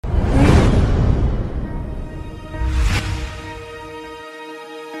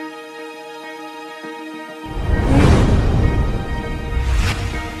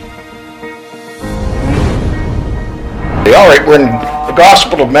Alrighty. All right, we're in the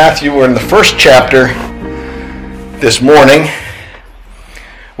Gospel of Matthew. We're in the first chapter this morning.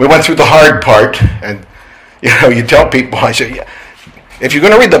 We went through the hard part, and you tell people, I say, if you're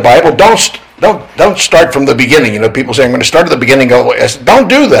going to read the Bible, don't start from the beginning. People say, I'm going to start at the beginning. Don't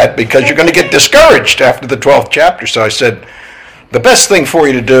do that, because you're going to get discouraged after the 12th chapter. So I said, the best thing for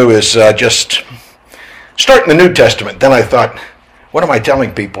you to do is just start in the New Testament. Then I thought, what am I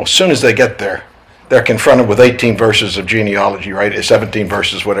telling people? As soon as they get there, they're confronted with 18 verses of genealogy, right? 17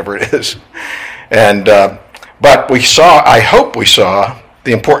 verses, whatever it is. And but I hope we saw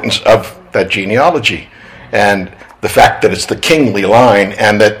the importance of that genealogy and the fact that it's the kingly line,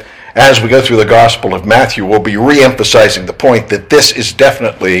 and that as we go through the Gospel of Matthew, we'll be re-emphasizing the point that this is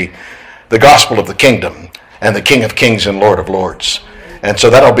definitely the gospel of the kingdom and the King of Kings and Lord of Lords. And so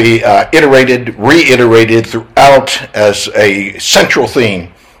that'll be reiterated throughout as a central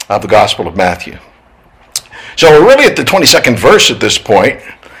theme of the Gospel of Matthew. So we're really at the 22nd verse at this point.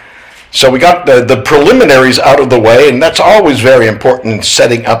 So we got the preliminaries out of the way, and that's always very important in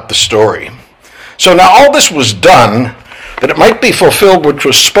setting up the story. So now all this was done that it might be fulfilled which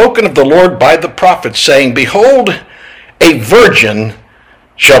was spoken of the Lord by the prophet, saying, Behold, a virgin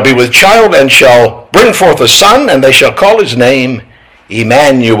shall be with child, and shall bring forth a son, and they shall call his name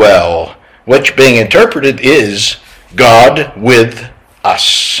Emmanuel, which being interpreted is God with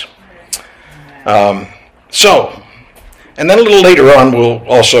us. And then a little later on we'll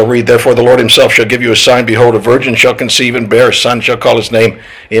also read, Therefore the Lord himself shall give you a sign, behold, a virgin shall conceive and bear a son, shall call his name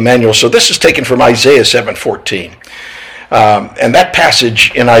Emmanuel. So this is taken from Isaiah 7:14. And that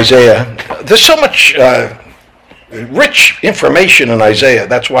passage in Isaiah, there's so much rich information in Isaiah.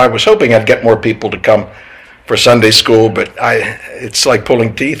 That's why I was hoping I'd get more people to come for Sunday school, but it's like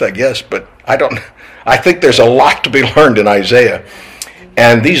pulling teeth, I guess. But I think there's a lot to be learned in Isaiah.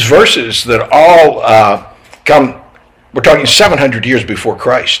 And these verses that all come, we're talking 700 years before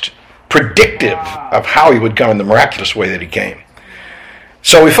Christ, predictive of how he would come in the miraculous way that he came.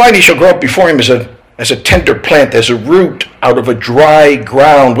 So we find he shall grow up before him as a tender plant, as a root out of a dry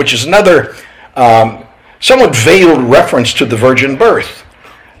ground, which is another somewhat veiled reference to the virgin birth.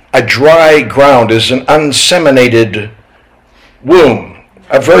 A dry ground is an unseminated womb,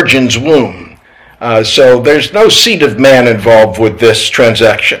 a virgin's womb. So there's no seed of man involved with this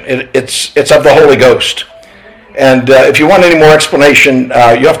transaction. It's of the Holy Ghost. And if you want any more explanation,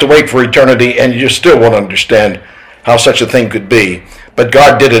 you have to wait for eternity, and you still won't understand how such a thing could be. But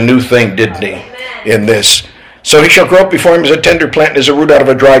God did a new thing, didn't he, in this? So he shall grow up before him as a tender plant, and as a root out of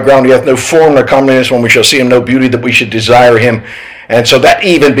a dry ground. He hath no form nor comeliness, when we shall see him, no beauty that we should desire him. And so that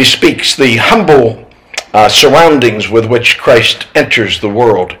even bespeaks the humble surroundings with which Christ enters the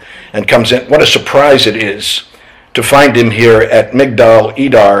world and comes in. What a surprise it is to find him here at Migdal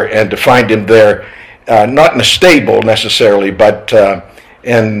Edar, and to find him there, not in a stable necessarily, but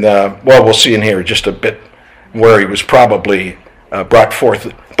we'll see in here just a bit where he was probably brought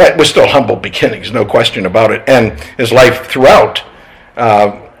forth, but with still humble beginnings, no question about it. And his life throughout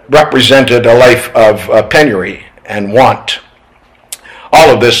represented a life of penury and want. All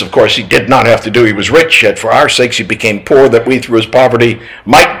of this, of course, he did not have to do. He was rich, yet for our sakes he became poor, that we through his poverty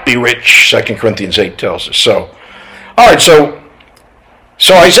might be rich, 2 Corinthians 8 tells us. So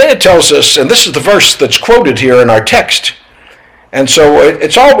Isaiah tells us, and this is the verse that's quoted here in our text, and so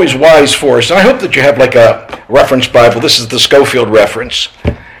it's always wise for us, and I hope that you have like a reference Bible. This is the Scofield reference,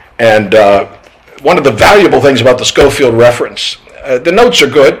 and one of the valuable things about the Scofield reference, the notes are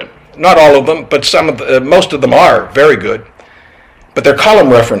good, not all of them, but most of them are very good. But they're column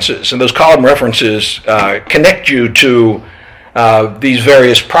references, and those column references connect you to these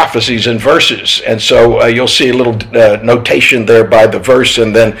various prophecies and verses. And so you'll see a little notation there by the verse,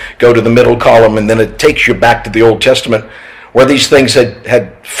 and then go to the middle column, and then it takes you back to the Old Testament, where these things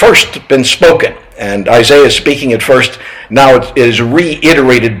had first been spoken. And Isaiah is speaking at first. Now it is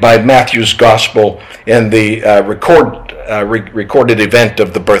reiterated by Matthew's gospel in the recorded event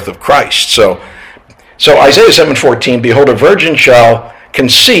of the birth of Christ. So Isaiah 7:14, Behold, a virgin shall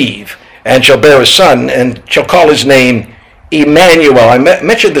conceive, and shall bear a son, and shall call his name Emmanuel. I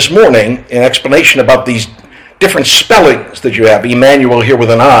mentioned this morning in explanation about these different spellings that you have. Emmanuel here with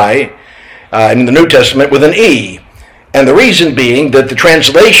an I, and in the New Testament with an E. And the reason being that the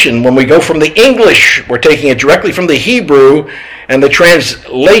translation, when we go from the English, we're taking it directly from the Hebrew, and the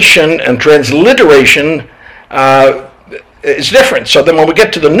translation and transliteration is different. So then when we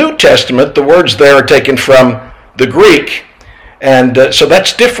get to the New Testament, the words there are taken from the Greek, and so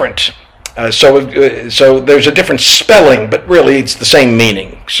that's different. So there's a different spelling, but really it's the same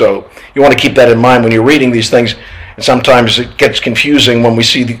meaning. So you want to keep that in mind when you're reading these things. And sometimes it gets confusing when we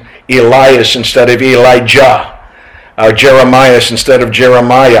see Elias instead of Elijah. Jeremias instead of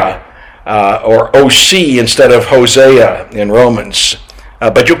Jeremiah, or OC instead of Hosea in Romans.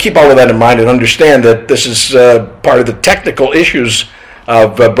 But you'll keep all of that in mind and understand that this is part of the technical issues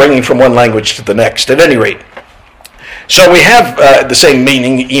of bringing from one language to the next. At any rate, so we have the same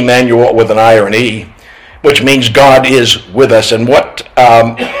meaning, Emmanuel with an I or an E, which means God is with us. And what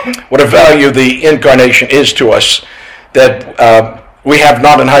a value the incarnation is to us, that we have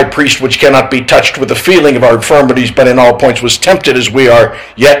not an high priest which cannot be touched with the feeling of our infirmities, but in all points was tempted as we are,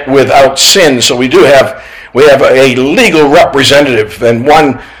 yet without sin. So we have a legal representative, and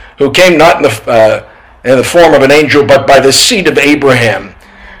one who came not in the form of an angel, but by the seed of Abraham,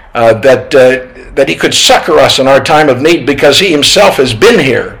 that he could succor us in our time of need, because he himself has been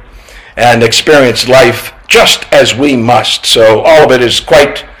here and experienced life just as we must. So all of it is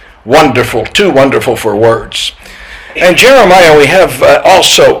quite wonderful, too wonderful for words. And Jeremiah, we have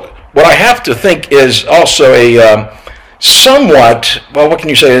also, what I have to think is also a somewhat, well, what can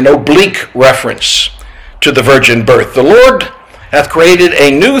you say, an oblique reference to the virgin birth. The Lord hath created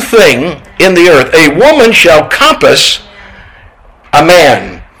a new thing in the earth. A woman shall compass a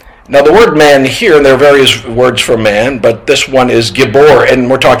man. Now the word man here, and there are various words for man, but this one is Gibor, and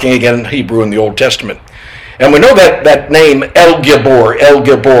we're talking again Hebrew in the Old Testament. And we know that name El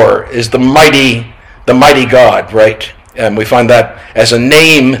Gibor is the mighty God, right? And we find that as a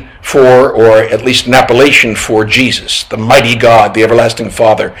name for, or at least an appellation for, Jesus, the mighty God, the everlasting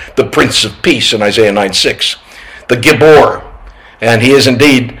Father, the Prince of Peace in Isaiah 9:6, the Gibor, and he is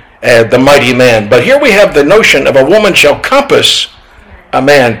indeed the mighty man. But here we have the notion of a woman shall compass a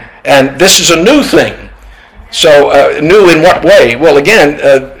man, and this is a new thing. So new in what way? Well, again,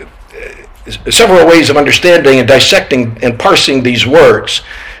 several ways of understanding and dissecting and parsing these words.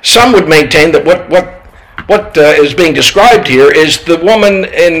 Some would maintain that what is being described here is the woman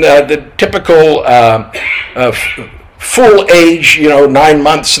in the typical full age, 9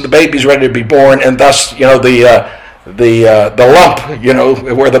 months, the baby's ready to be born, and thus, the lump,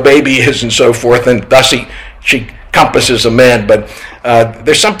 where the baby is and so forth, and thus she compasses a man. But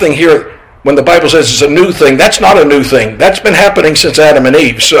there's something here. When the Bible says it's a new thing, that's not a new thing. That's been happening since Adam and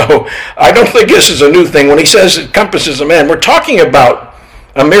Eve. So I don't think this is a new thing. When he says it compasses a man, we're talking about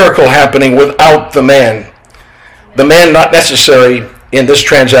a miracle happening without the man. The man not necessary in this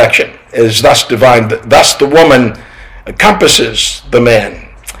transaction is thus divine. Thus the woman compasses the man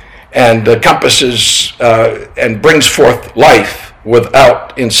and compasses and brings forth life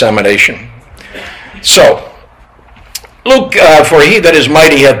without insemination. So, Luke, for he that is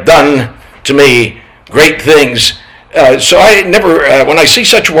mighty hath done to me great things. So I never, when I see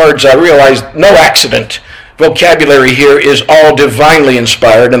such words, I realize no accident. Vocabulary here is all divinely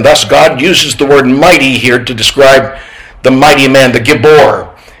inspired, and thus God uses the word mighty here to describe the mighty man, the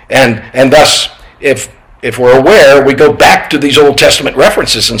Gibor. And thus, if we're aware, we go back to these Old Testament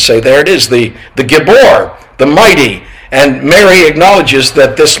references and say, there it is, the Gibor, the mighty. And Mary acknowledges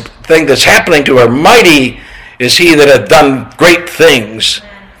that this thing that's happening to her, mighty is he that hath done great things,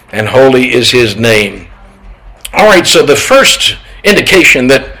 and holy is his name. All right, so the first indication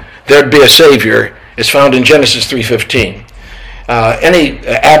that there'd be a Savior is found in Genesis 3:15. Any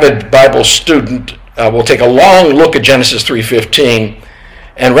avid Bible student will take a long look at Genesis 3:15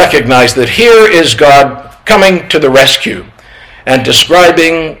 and recognize that here is God coming to the rescue and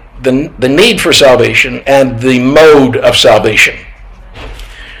describing the need for salvation and the mode of salvation.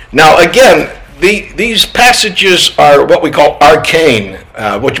 Now again, these passages are what we call arcane,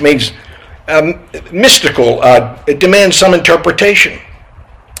 which means mystical. It demands some interpretation,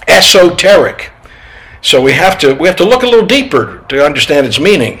 esoteric. So we have to look a little deeper to understand its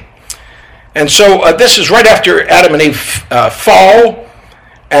meaning. And so this is right after Adam and Eve fall,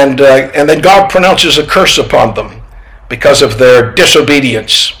 and then God pronounces a curse upon them because of their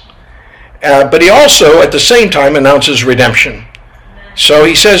disobedience. But he also, at the same time, announces redemption. So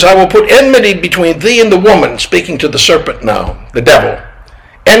he says, I will put enmity between thee and the woman, speaking to the serpent now, the devil.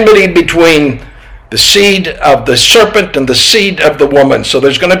 Enmity between the seed of the serpent and the seed of the woman. So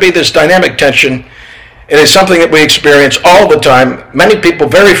there's going to be this dynamic tension. It is something that we experience all the time. Many people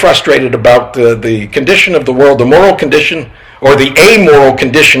very frustrated about the condition of the world, the moral condition, or the amoral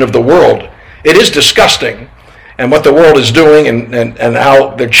condition of the world. It is disgusting, and what the world is doing, and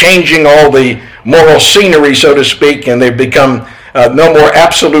how they're changing all the moral scenery, so to speak, and they've become no more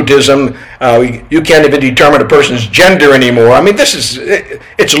absolutism. You can't even determine a person's gender anymore. I mean,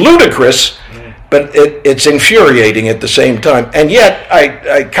 it's ludicrous, but it's infuriating at the same time. And yet,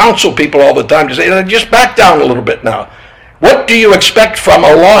 I counsel people all the time to say, just back down a little bit now. What do you expect from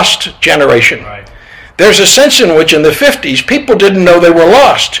a lost generation? Right. There's a sense in which in the 50s, people didn't know they were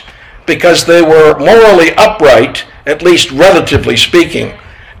lost because they were morally upright at least relatively speaking.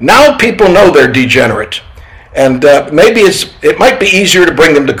 Now people know they're degenerate. And maybe it might be easier to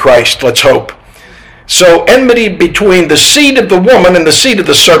bring them to Christ, let's hope. So enmity between the seed of the woman and the seed of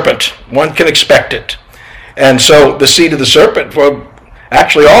the serpent. One can expect it. And so the seed of the serpent, well,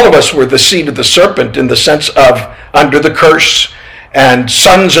 actually all of us were the seed of the serpent in the sense of under the curse and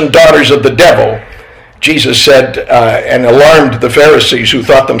sons and daughters of the devil. Jesus said and alarmed the Pharisees who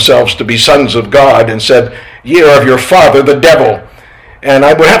thought themselves to be sons of God and said, "Ye are of your father the devil." And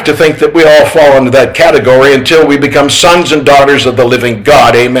I would have to think that we all fall into that category until we become sons and daughters of the living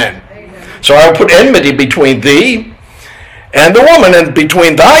God. Amen. So I will put enmity between thee and the woman, and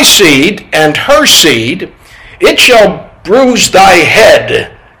between thy seed and her seed. It shall bruise thy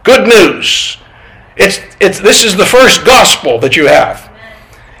head. Good news. This is the first gospel that you have.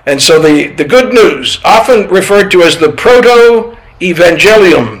 And so the good news, often referred to as the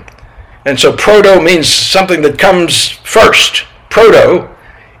proto-evangelium. And so proto means something that comes first. Proto.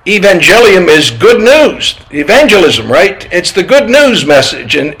 Evangelium is good news. Evangelism, right? It's the good news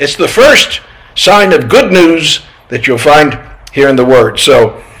message. And it's the first sign of good news that you'll find here in the Word.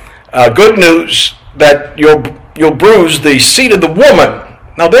 So good news that you'll bruise the seed of the woman.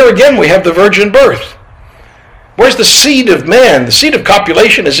 Now there again we have the virgin birth. Where's the seed of man? The seed of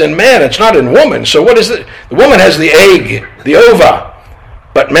copulation is in man. It's not in woman. So what is it? The woman has the egg, the ova.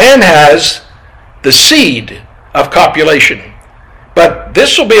 But man has the seed of copulation. But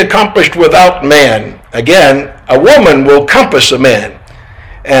this will be accomplished without man. Again, a woman will compass a man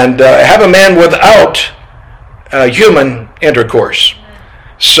and have a man without human intercourse.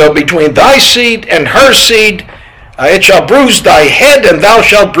 So between thy seed and her seed, it shall bruise thy head, and thou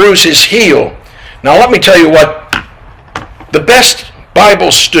shalt bruise his heel. Now let me tell you what, the best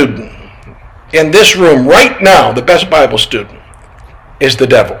Bible student in this room right now, the best Bible student is the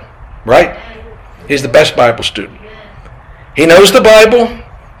devil, right? He's the best Bible student. He knows the Bible.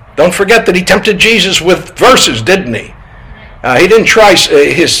 Don't forget that he tempted Jesus with verses, didn't he? He didn't try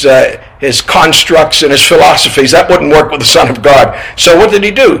his constructs and his philosophies. That wouldn't work with the Son of God. So what did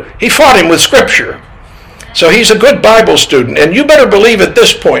he do? He fought him with Scripture. So he's a good Bible student. And you better believe at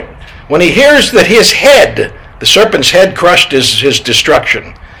this point, when he hears that his head, the serpent's head crushed his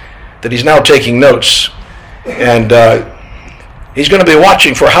destruction, that he's now taking notes. And he's going to be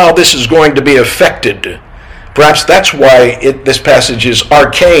watching for how this is going to be affected. Perhaps that's why this passage is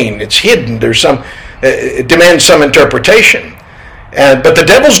arcane. It's hidden. It demands some interpretation. But the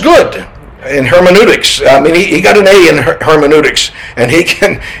devil's good in hermeneutics. I mean, he got an A in hermeneutics, and he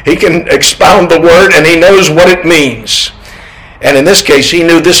can expound the word, and he knows what it means. And in this case, he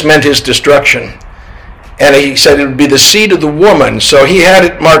knew this meant his destruction. And he said it would be the seed of the woman, so he had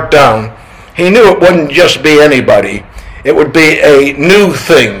it marked down. He knew it wouldn't just be anybody. It would be a new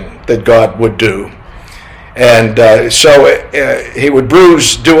thing that God would do. And so he would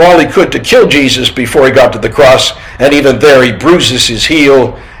do all he could to kill Jesus before he got to the cross. And even there he bruises his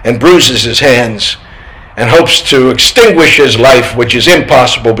heel and bruises his hands and hopes to extinguish his life, which is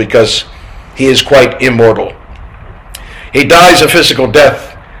impossible because he is quite immortal. He dies a physical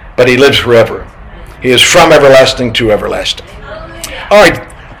death, but he lives forever. He is from everlasting to everlasting. All right,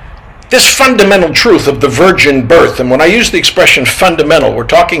 this fundamental truth of the virgin birth, and when I use the expression fundamental, we're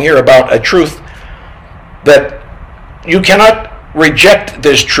talking here about a truth that you cannot reject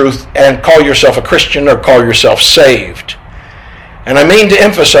this truth and call yourself a Christian or call yourself saved. And I mean to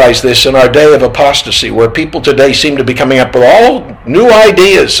emphasize this in our day of apostasy, where people today seem to be coming up with all new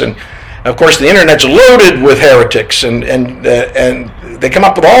ideas. And of course the internet's loaded with heretics, and they come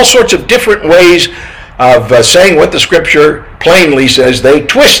up with all sorts of different ways of saying what the Scripture plainly says. They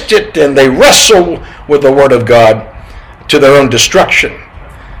twist it and they wrestle with the Word of God to their own destruction.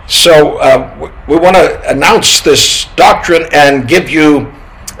 So we want to announce this doctrine and give you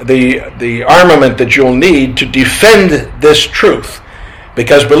the armament that you'll need to defend this truth.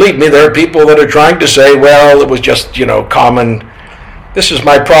 Because believe me, there are people that are trying to say, well, it was just, common. This is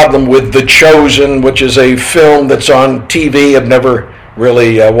my problem with The Chosen, which is a film that's on TV. I've never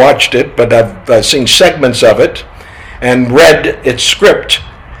really watched it, but I've seen segments of it and read its script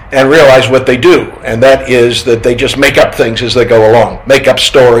and realize what they do, and that is that they just make up things as they go along, make up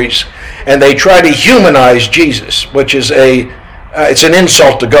stories, and they try to humanize Jesus, which is it's an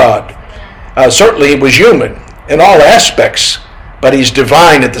insult to God. Certainly he was human in all aspects, but he's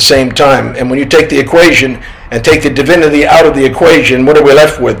divine at the same time. And when you take the equation and take the divinity out of the equation, what are we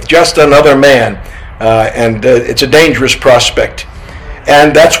left with? Just another man, and it's a dangerous prospect.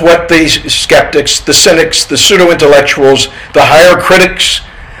 And that's what the skeptics, the cynics, the pseudo-intellectuals, the higher critics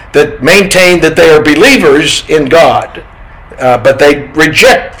that maintain that they are believers in God, but they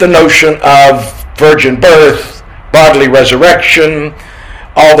reject the notion of virgin birth bodily resurrection,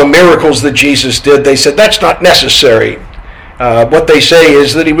 all the miracles that Jesus did. They said that's not necessary. What they say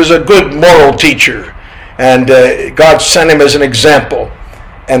is that he was a good moral teacher, and God sent him as an example.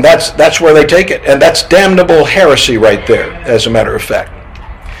 And that's where they take it. And that's damnable heresy right there, as a matter of fact.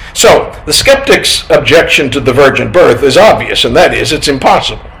 So, the skeptic's objection to the virgin birth is obvious, and that is, it's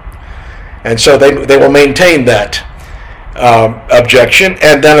impossible. And so they will maintain that objection,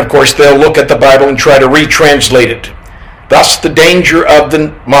 and then, of course, they'll look at the Bible and try to retranslate it. Thus, the danger of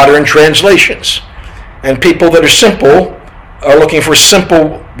the modern translations. And people that are simple are looking for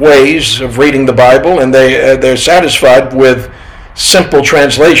simple ways of reading the Bible, and they're satisfied with simple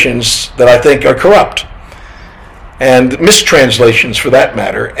translations that I think are corrupt, and mistranslations for that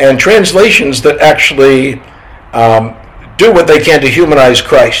matter, and translations that actually do what they can to humanize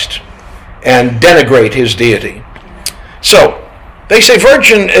Christ and denigrate his deity. So, they say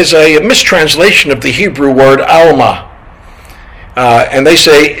virgin is a mistranslation of the Hebrew word alma, and they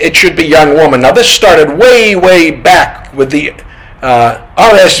say it should be young woman. Now, this started way back with the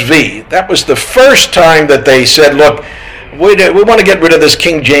RSV. That was the first time that they said, look, we want to get rid of this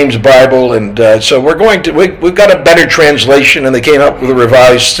King James Bible, and so we've got a better translation, and they came up with a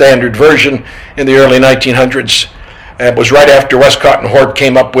Revised Standard Version in the early 1900s. It was right after Westcott and Hort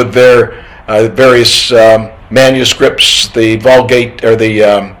came up with their various manuscripts, the Vulgate, or the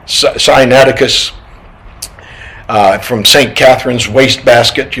Sinaiticus from St. Catherine's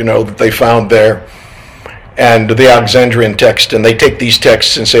wastebasket, that they found there, and the Alexandrian text, and they take these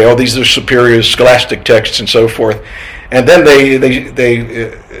texts and say, oh, these are superior scholastic texts and so forth. And then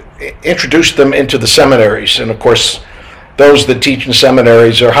they introduce them into the seminaries, and of course, those that teach in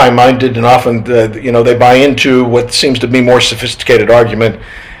seminaries are high-minded, and often, they buy into what seems to be more sophisticated argument,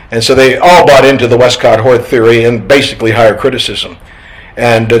 and so they all bought into the Westcott-Hort theory and basically higher criticism,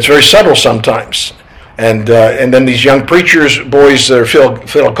 and it's very subtle sometimes. And then these young preachers, boys that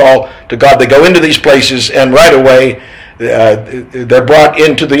feel a call to God, they go into these places, and right away they're brought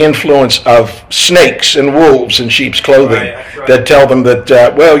into the influence of snakes and wolves in sheep's clothing, right. That tell them that,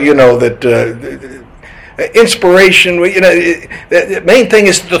 inspiration, the main thing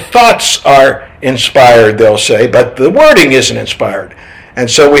is the thoughts are inspired, they'll say, but the wording isn't inspired. And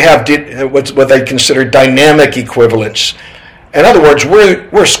so we have what they consider dynamic equivalence. In other words,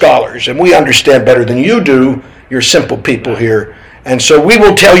 we're scholars, and we understand better than you do. You're simple people here. And so we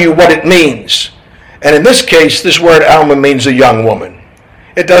will tell you what it means. And in this case, this word alma means a young woman.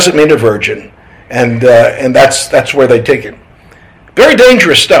 It doesn't mean a virgin. And that's where they take it. Very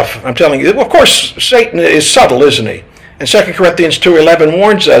dangerous stuff, I'm telling you. Of course, Satan is subtle, isn't he? And 2 Corinthians 2:11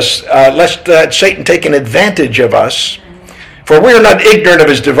 warns us, lest Satan take an advantage of us, for we are not ignorant of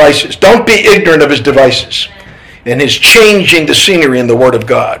his devices. Don't be ignorant of his devices and his changing the scenery in the Word of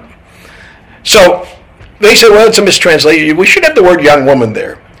God. So they say, well, it's a mistranslation. We should have the word young woman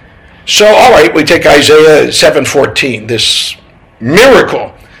there. So, all right, we take Isaiah 7:14, this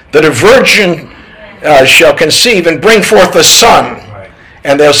miracle that a virgin shall conceive and bring forth a son. Right.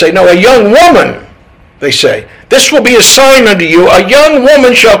 And they'll say, no, a young woman, they say. This will be a sign unto you. A young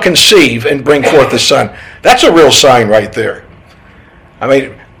woman shall conceive and bring forth a son. That's a real sign right there. I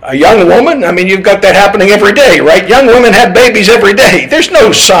mean, a young woman, you've got that happening every day, right? Young women have babies every day. There's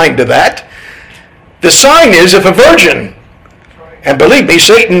no sign to that. The sign is if a virgin, and believe me,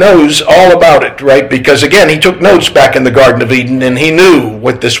 Satan knows all about it, right? Because again, he took notes back in the Garden of Eden, and he knew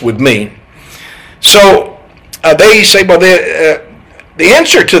what this would mean. So they say, well, the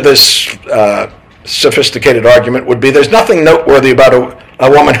answer to this sophisticated argument would be there's nothing noteworthy about a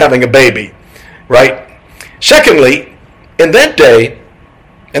woman having a baby, right? Secondly, in that day,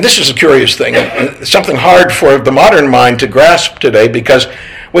 and this is a curious thing, something hard for the modern mind to grasp today, because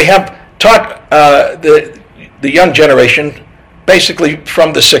we have taught the young generation, basically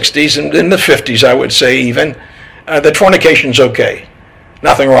from the 60s and in the 50s, I would say even, that fornication's okay.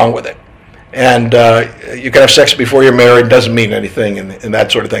 Nothing wrong with it. And you can have sex before you're married, doesn't mean anything, and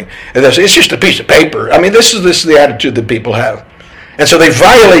that sort of thing. And it's just a piece of paper. This is the attitude that people have. And so they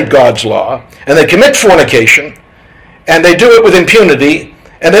violate God's law, and they commit fornication, and they do it with impunity,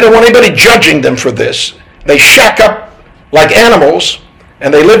 and they don't want anybody judging them for this. They shack up like animals,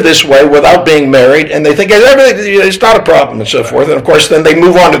 and they live this way without being married, and they think it's not a problem and so forth. And of course, then they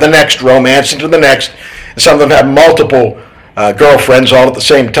move on to the next romance and to the next. And some of them have multiple girlfriends all at the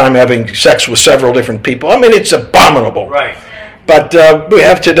same time, having sex with several different people. It's abominable. Right. But we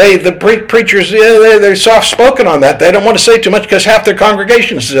have today the preachers, they're soft-spoken on that. They don't want to say too much because half their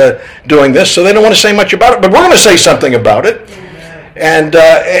congregation's doing this, so they don't want to say much about it. But we're going to say something about it. And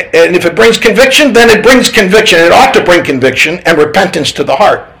if it brings conviction, then it brings conviction. It ought to bring conviction and repentance to the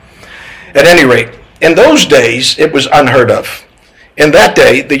heart. At any rate, In those days, it was unheard of. In that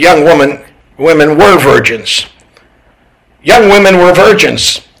day, the young women were virgins. Young women were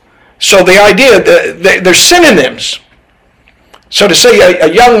virgins. So the idea, they're synonyms. So to say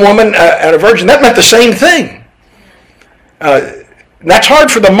a young woman and a virgin, that meant the same thing. That's hard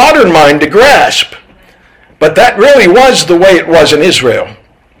for the modern mind to grasp. But that really was the way it was in Israel.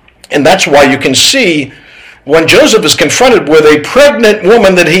 And that's why you can see when Joseph is confronted with a pregnant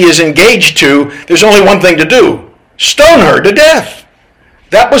woman that he is engaged to, there's only one thing to do: stone her to death.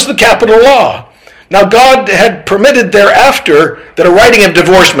 That was the capital law. Now, God had permitted thereafter that a writing of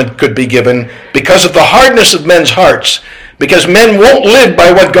divorcement could be given because of the hardness of men's hearts, because men won't live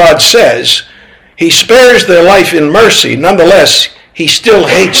by what God says. He spares their life in mercy. Nonetheless, he still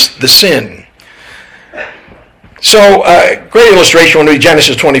hates the sin. So, great illustration would be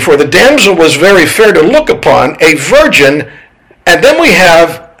Genesis 24. The damsel was very fair to look upon, a virgin, and then we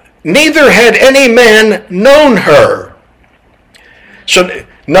have, neither had any man known her. So,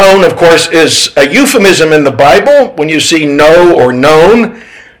 known, of course, is a euphemism in the Bible. When you see know or known,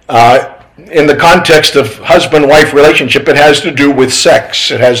 in the context of husband-wife relationship, it has to do with sex.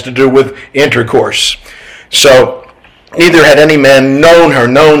 It has to do with intercourse. So, neither had any man known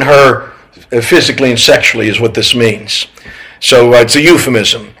her physically and sexually is what this means. So it's a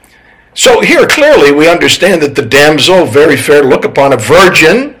euphemism. So here clearly we understand that the damsel, very fair to look upon, a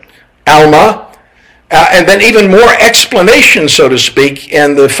virgin, Alma, and then even more explanation, so to speak,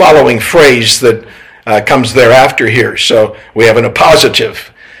 in the following phrase that comes thereafter here. So we have an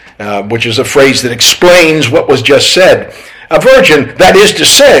appositive, which is a phrase that explains what was just said. A virgin, that is to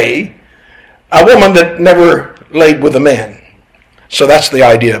say, a woman that never laid with a man. So that's the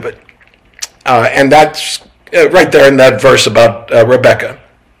idea of it. And that's right there in that verse about Rebecca.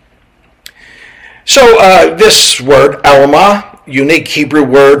 So this word, Alma, unique Hebrew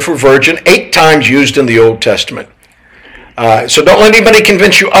word for virgin, 8 times used in the Old Testament. So don't let anybody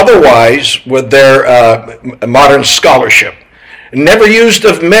convince you otherwise with their modern scholarship. Never used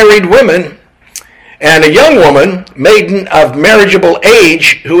of married women, and a young woman, maiden of marriageable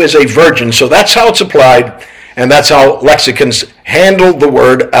age, who is a virgin. So that's how it's applied, and that's how lexicons handle the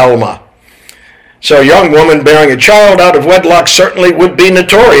word Alma. So a young woman bearing a child out of wedlock certainly would be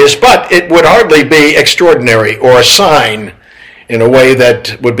notorious, but it would hardly be extraordinary or a sign in a way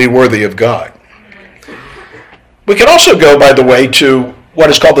that would be worthy of God. We can also go, by the way, to what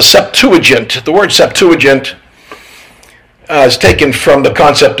is called the Septuagint. The word Septuagint is taken from the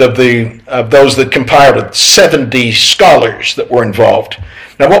concept of those that compiled it, 70 scholars that were involved.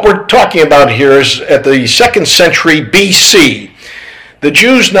 Now what we're talking about here is at the 2nd century BC. The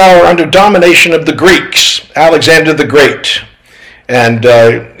Jews now are under domination of the Greeks, Alexander the Great, and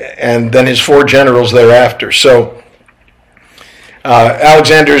then his 4 generals thereafter. So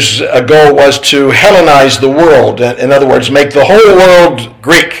Alexander's goal was to Hellenize the world, in other words, make the whole world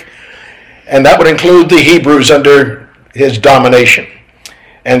Greek, and that would include the Hebrews under his domination.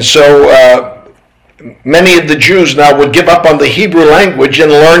 And so many of the Jews now would give up on the Hebrew language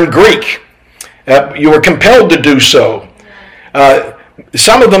and learn Greek. You were compelled to do so.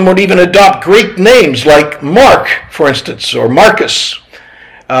 Some of them would even adopt Greek names like Mark, for instance, or Marcus,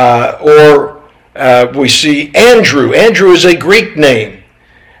 or we see Andrew. Andrew is a Greek name.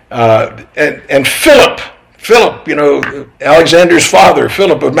 And Philip, Alexander's father,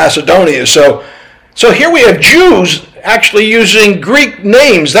 Philip of Macedonia. So here we have Jews actually using Greek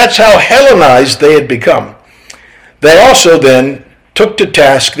names. That's how Hellenized they had become. They also then took to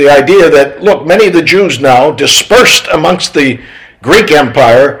task the idea that, look, many of the Jews now dispersed amongst the Greek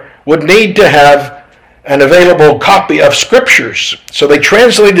Empire would need to have an available copy of scriptures. So they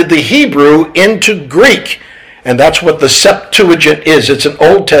translated the Hebrew into Greek, and that's what the Septuagint is. It's an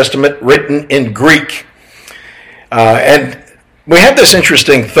Old Testament written in Greek. And we have this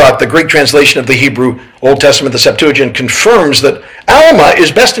interesting thought. The Greek translation of the Hebrew Old Testament, the Septuagint, confirms that Alma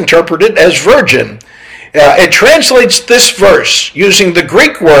is best interpreted as virgin. It translates this verse using the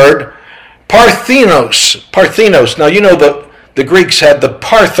Greek word Parthenos. Parthenos. Now, you know the Greeks had the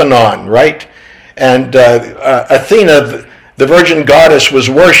Parthenon, right? And Athena, the virgin goddess, was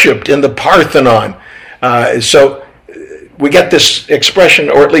worshipped in the Parthenon. So we get this expression,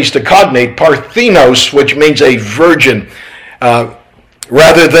 or at least a cognate, Parthenos, which means a virgin,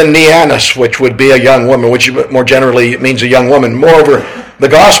 rather than Neanis, which would be a young woman, which more generally means a young woman. Moreover, the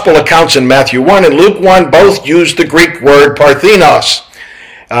gospel accounts in Matthew 1 and Luke 1 both use the Greek word Parthenos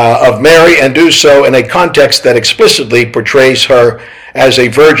of Mary, and do so in a context that explicitly portrays her as a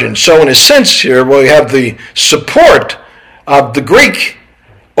virgin. So in a sense here, we have the support of the Greek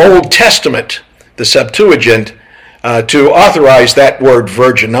Old Testament, the Septuagint, to authorize that word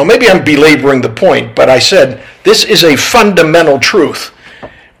virgin. Now, maybe I'm belaboring the point, but I said this is a fundamental truth.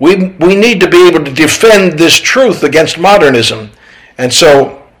 We need to be able to defend this truth against modernism. And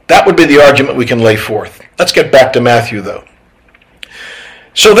so that would be the argument we can lay forth. Let's get back to Matthew, though.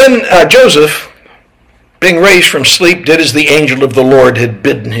 So then Joseph, being raised from sleep, did as the angel of the Lord had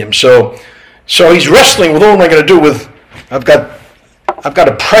bidden him. So he's wrestling with, what am I going to do with, I've got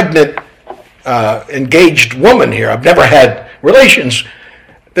a pregnant, engaged woman here. I've never had relations.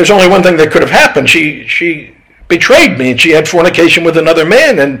 There's only one thing that could have happened. She betrayed me, and she had fornication with another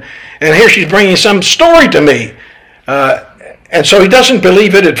man, and here she's bringing some story to me. And so he doesn't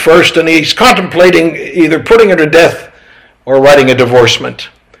believe it at first, and he's contemplating either putting her to death or writing a divorcement.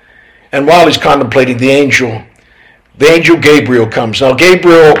 And while he's contemplating, the angel Gabriel comes. Now,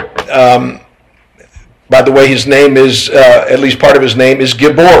 Gabriel, by the way, his name is, at least part of his name is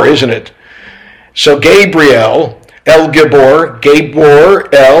Gibor, isn't it? So Gabriel, El Gibor,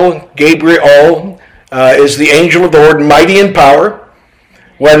 Gabriel is the angel of the Lord, mighty in power.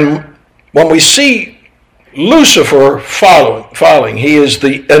 When we see Lucifer falling, he is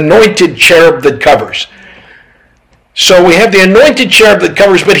the anointed cherub that covers. So we have the anointed cherub that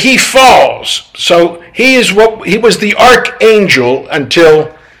covers, but he falls. So he was the archangel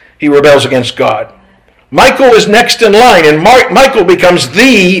until he rebels against God. Michael is next in line, and Michael becomes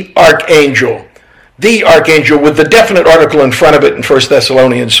the archangel with the definite article in front of it in 1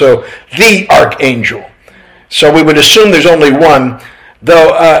 Thessalonians. So the archangel. So we would assume there's only one,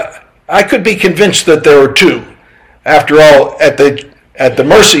 though I could be convinced that there are two. After all, at the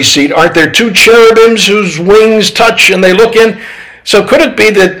mercy seat, aren't there two cherubims whose wings touch and they look in? So could it be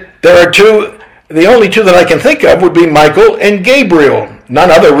that there are two? The only two that I can think of would be Michael and Gabriel.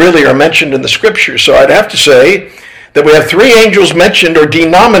 None other really are mentioned in the scriptures. So I'd have to say that we have three angels mentioned or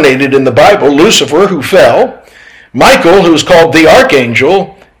denominated in the Bible: Lucifer, who fell, Michael, who's called the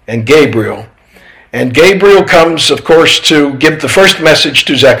archangel, and Gabriel. And Gabriel comes, of course, to give the first message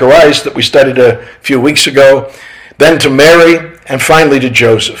to Zacharias that we studied a few weeks ago, then to Mary, and finally to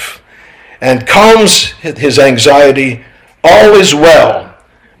Joseph, and calms his anxiety. All is well.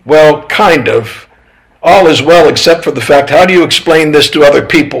 Well, kind of. All is well except for the fact, how do you explain this to other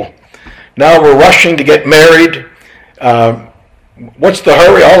people? Now we're rushing to get married. What's the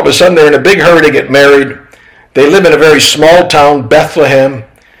hurry? All of a sudden they're in a big hurry to get married. They live in a very small town, Bethlehem.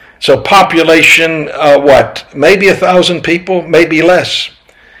 So population, maybe 1,000 people, maybe less.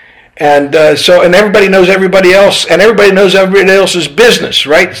 And and everybody knows everybody else, and everybody knows everybody else's business,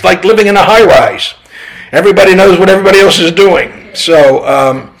 right? It's like living in a high-rise. Everybody knows what everybody else is doing. So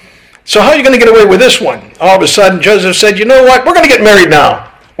how are you going to get away with this one? All of a sudden, Joseph said, you know what? We're going to get married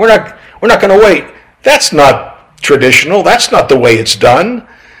now. We're not going to wait. That's not traditional. That's not the way it's done.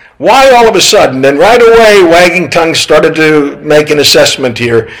 Why all of a sudden? And right away, wagging tongues started to make an assessment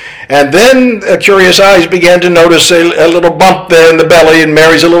here. And then curious eyes began to notice a little bump there in the belly, and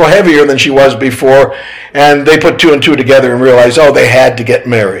Mary's a little heavier than she was before. And they put two and two together and realized, they had to get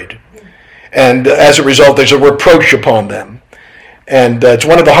married. And as a result, there's a reproach upon them. And it's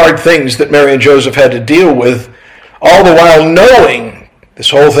one of the hard things that Mary and Joseph had to deal with, all the while knowing this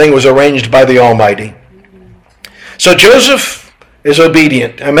whole thing was arranged by the Almighty. So Joseph is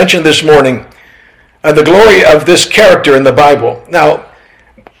obedient. I mentioned this morning the glory of this character in the Bible. Now,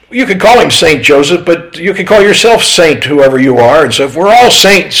 you could call him Saint Joseph, but you can call yourself Saint, whoever you are. And so if we're all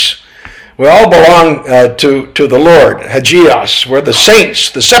saints, we all belong to the Lord, Hagios. We're the saints,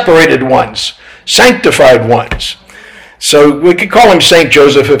 the separated ones, sanctified ones. So we could call him Saint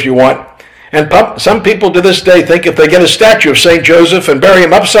Joseph if you want. And some people to this day think if they get a statue of Saint Joseph and bury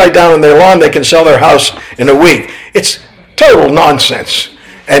him upside down in their lawn, they can sell their house in a week. It's total nonsense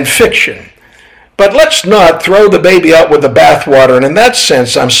and fiction. But let's not throw the baby out with the bathwater. And in that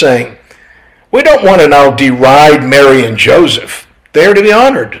sense, I'm saying, we don't want to now deride Mary and Joseph. They are to be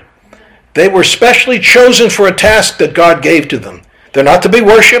honored. They were specially chosen for a task that God gave to them. They're not to be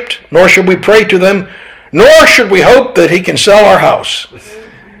worshipped, nor should we pray to them, nor should we hope that he can sell our house.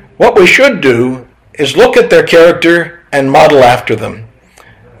 What we should do is look at their character and model after them.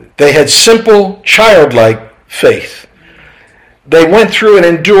 They had simple, childlike faith. They went through and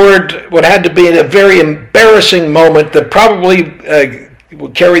endured what had to be a very embarrassing moment that probably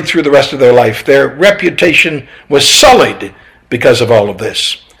carried through the rest of their life. Their reputation was sullied because of all of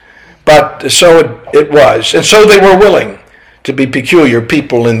this. But so it was. And so they were willing to be peculiar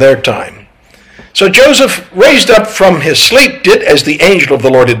people in their time. So Joseph raised up from his sleep, did as the angel of the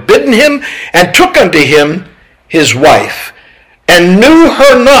Lord had bidden him, and took unto him his wife, and knew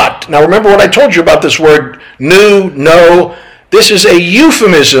her not. Now remember what I told you about this word, knew, know. This is a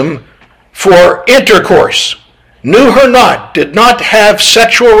euphemism for intercourse. knew her not, did not have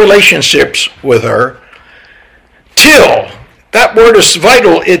sexual relationships with her, till, that word is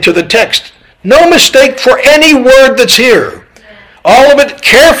vital to the text. No mistake for any word that's here. All of it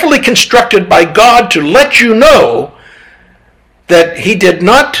carefully constructed by God to let you know that he did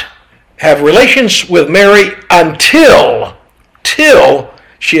not have relations with Mary until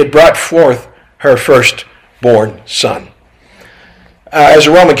she had brought forth her firstborn son. As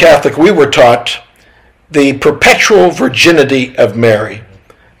a Roman Catholic, we were taught the perpetual virginity of Mary,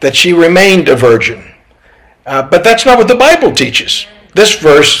 that she remained a virgin. But that's not what the Bible teaches. This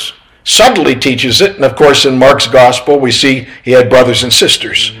verse subtly teaches it, and of course in Mark's gospel we see he had brothers and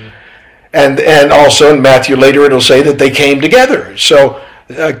sisters. And also in Matthew later it'll say that they came together. So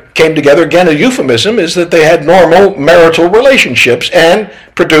came together, again, a euphemism is that they had normal marital relationships and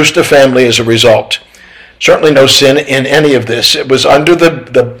produced a family as a result. Certainly no sin in any of this. It was under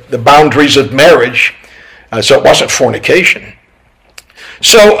the boundaries of marriage, so it wasn't fornication.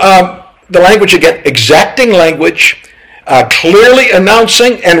 So the language, again, exacting language, clearly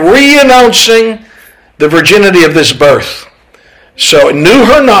announcing and re-announcing the virginity of this birth. So knew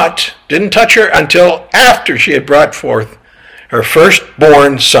her not, didn't touch her until after she had brought forth her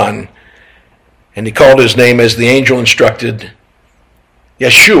firstborn son, and he called his name, as the angel instructed,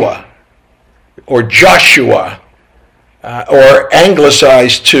 Yeshua, or Joshua, or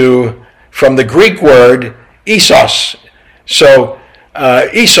anglicized from the Greek word Isos. So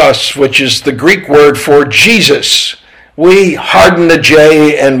Isos, which is the Greek word for Jesus. We harden the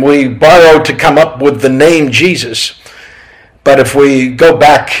J and we borrow to come up with the name Jesus. But if we go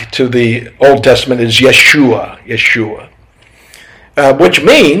back to the Old Testament, it's Yeshua. Which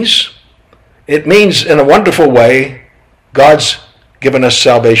means, it means in a wonderful way, God's given us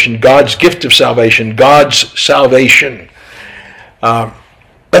salvation, God's gift of salvation, God's salvation. But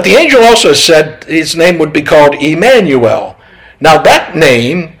the angel also said his name would be called Emmanuel. Now that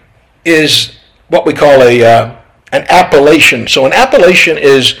name is what we call an appellation. So an appellation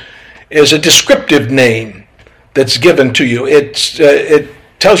is a descriptive name that's given to you. It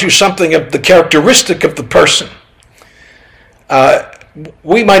tells you something of the characteristic of the person.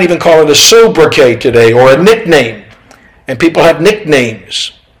 We might even call it a sobriquet today, or a nickname. And people have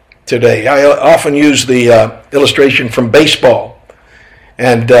nicknames today. I often use the illustration from baseball.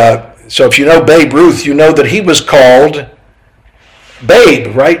 And so if you know Babe Ruth, you know that he was called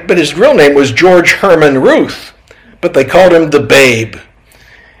Babe, right? But his real name was George Herman Ruth. But they called him the Babe.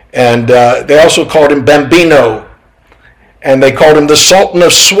 And they also called him Bambino. And they called him the Sultan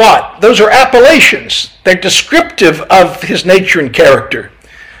of Swat. Those are appellations. They're descriptive of his nature and character.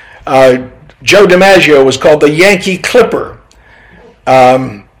 Joe DiMaggio was called the Yankee Clipper.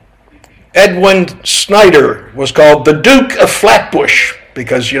 Edwin Snyder was called the Duke of Flatbush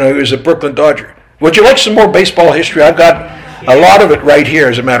because, he was a Brooklyn Dodger. Would you like some more baseball history? I've got a lot of it right here,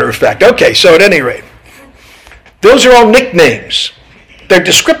 as a matter of fact. Okay, so at any rate, those are all nicknames. They're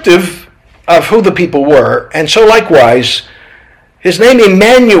descriptive of who the people were, and so likewise, his name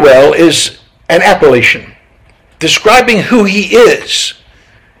Emmanuel is an appellation describing who he is.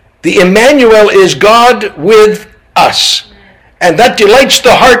 The Emmanuel is God with us, and that delights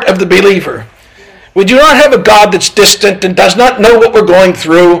the heart of the believer. We do not have a God that's distant and does not know what we're going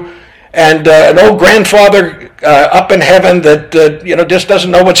through, and an old grandfather up in heaven that just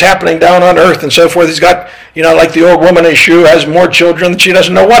doesn't know what's happening down on earth and so forth. He's got, like the old woman in Shue has more children, she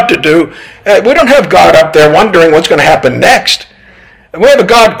doesn't know what to do. We don't have God up there wondering what's going to happen next. We have a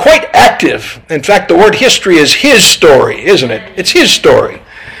God quite active. In fact, the word history is his story, isn't it? It's his story.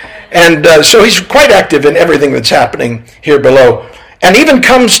 And so he's quite active in everything that's happening here below. And even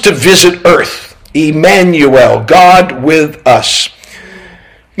comes to visit earth. Emmanuel, God with us.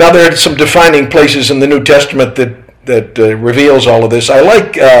 Now there are some defining places in the New Testament that reveals all of this. I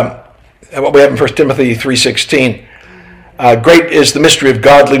like what we have in 1 Timothy 3:16. Great is the mystery of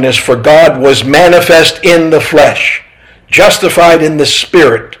godliness, for God was manifest in the flesh, justified in the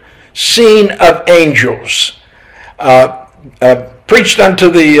spirit, seen of angels, preached unto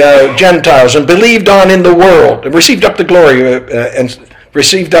the Gentiles, and believed on in the world, and received up the glory,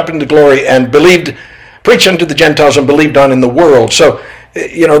 and believed, preached unto the Gentiles, and believed on in the world. So,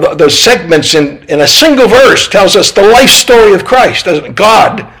 those segments in a single verse tells us the life story of Christ, doesn't it?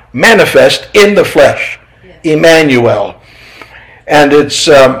 God manifest in the flesh, Emmanuel. And it's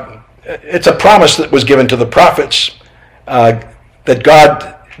a promise that was given to the prophets, that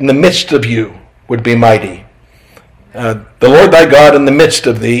God in the midst of you would be mighty. The Lord thy God in the midst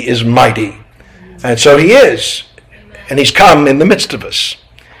of thee is mighty. And so he is. And he's come in the midst of us.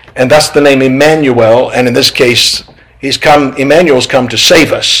 And that's the name Emmanuel. And in this case, Emmanuel's come to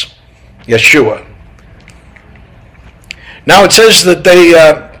save us. Yeshua. Now it says that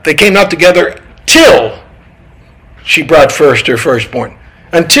they came not together till she brought first her firstborn.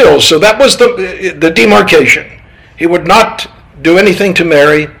 Until, so that was the demarcation. He would not do anything to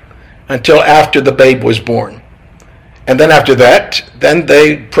Mary until after the babe was born. And then after that, then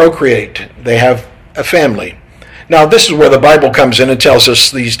they procreate. They have a family. Now this is where the Bible comes in and tells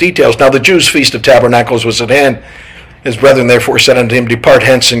us these details. Now the Jews' Feast of Tabernacles was at hand. His brethren therefore said unto him, Depart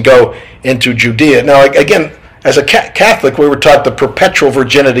hence and go into Judea. Now again, as a Catholic, we were taught the perpetual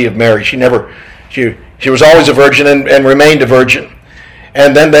virginity of Mary. She was always a virgin and remained a virgin.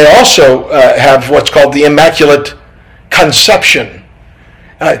 And then they also have what's called the Immaculate Conception.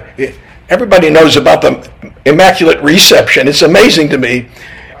 Everybody knows about the Immaculate Reception. It's amazing to me.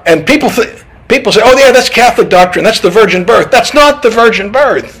 And people say, oh yeah, that's Catholic doctrine. That's the virgin birth. That's not the virgin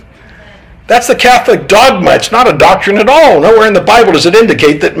birth. That's the Catholic dogma. It's not a doctrine at all. Nowhere in the Bible does it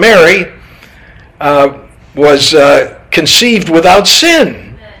indicate that Mary was conceived without sin.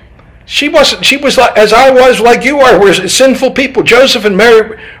 She was like, as I was, like you are. We're sinful people. Joseph and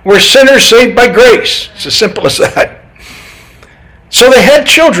Mary were sinners saved by grace. It's as simple as that. So they had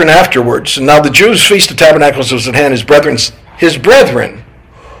children afterwards. And now the Jews' Feast of Tabernacles was at hand. His brethren,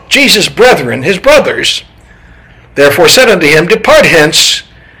 Jesus' brethren, his brothers, therefore said unto him, Depart hence,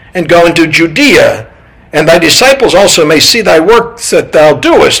 and go into Judea, and thy disciples also may see thy works that thou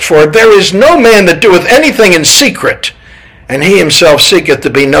doest. For there is no man that doeth anything in secret, and he himself seeketh to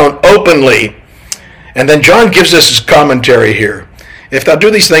be known openly. And then John gives us his commentary here. If thou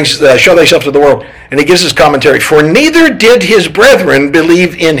do these things, show thyself to the world. And he gives his commentary. For neither did his brethren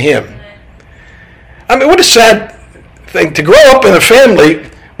believe in him. I mean, what a sad thing to grow up in a family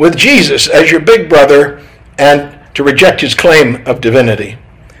with Jesus as your big brother and to reject his claim of divinity.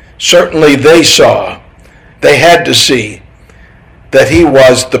 Certainly they had to see that he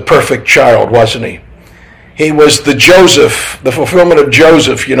was the perfect child, wasn't he? He was the Joseph, the fulfillment of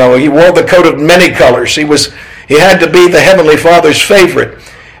Joseph. You know, he wore the coat of many colors. He had to be the Heavenly Father's favorite.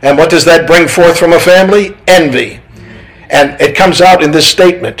 And what does that bring forth from a family? Envy. And it comes out in this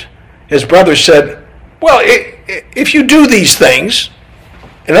statement. His brother said, well, if you do these things,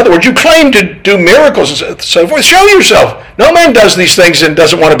 in other words, you claim to do miracles and so forth, show yourself. No man does these things and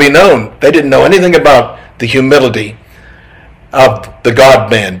doesn't want to be known. They didn't know anything about the humility of the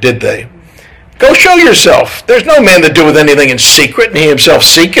God-man, did they? Go show yourself. There's no man that doeth anything in secret, and he himself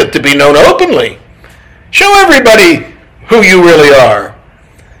seeketh to be known openly. Show everybody who you really are.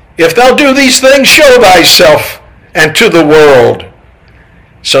 If thou do these things, show thyself and to the world.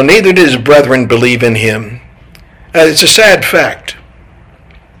 So neither did his brethren believe in him. It's a sad fact.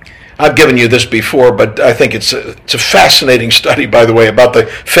 I've given you this before, but I think it's a fascinating study, by the way, about the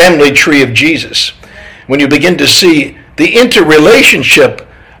family tree of Jesus. When you begin to see the interrelationship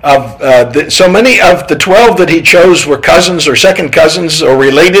of so many of the 12 that he chose were cousins or second cousins or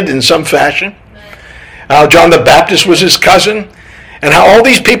related in some fashion. How John the Baptist was his cousin, and how all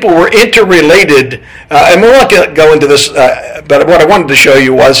these people were interrelated. And we're not going to go into this, but what I wanted to show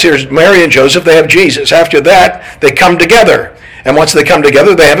you was, here's Mary and Joseph, they have Jesus. After that, they come together. And once they come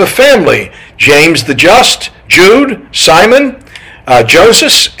together, they have a family. James the Just, Jude, Simon,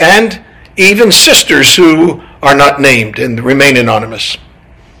 Joseph, and even sisters who are not named and remain anonymous.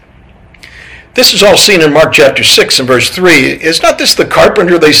 This is all seen in Mark chapter 6 and verse 3. Is not this the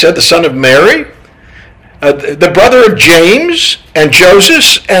carpenter, they said, the son of Mary? The brother of James and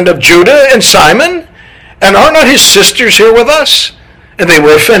Joseph and of Judah and Simon? And are not his sisters here with us? And they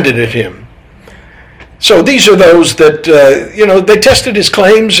were offended at him. So these are those that, they tested his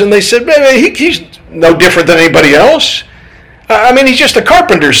claims and they said, he's no different than anybody else. He's just a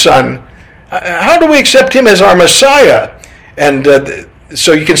carpenter's son. How do we accept him as our Messiah? And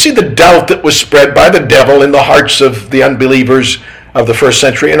so you can see the doubt that was spread by the devil in the hearts of the unbelievers of the first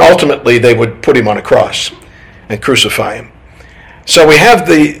century, and ultimately they would put him on a cross and crucify him. So we have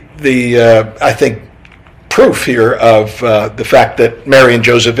I think, proof here of the fact that Mary and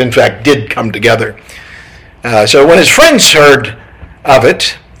Joseph, in fact, did come together. So when his friends heard of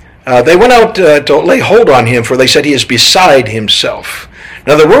it, they went out to lay hold on him, for they said he is beside himself.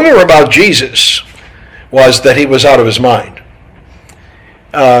 Now the rumor about Jesus was that he was out of his mind.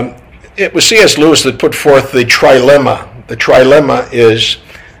 It was C.S. Lewis that put forth the trilemma. The trilemma is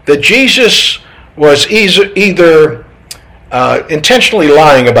that Jesus was either intentionally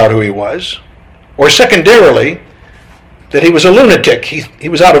lying about who he was, or secondarily, that he was a lunatic. He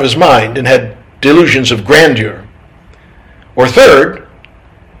was out of his mind and had delusions of grandeur. Or third,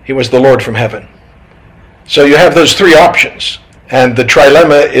 he was the Lord from heaven. So you have those three options. And the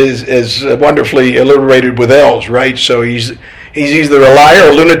trilemma is wonderfully alliterated with L's, right? So he's either a liar,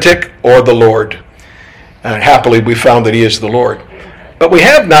 a lunatic, or the Lord. And happily, we found that he is the Lord. But we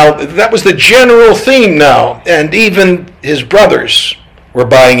have now, that was the general theme now, and even his brothers were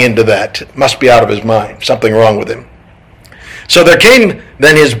buying into that. Must be out of his mind, something wrong with him. So there came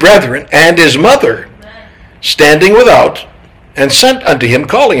then his brethren and his mother, standing without, and sent unto him,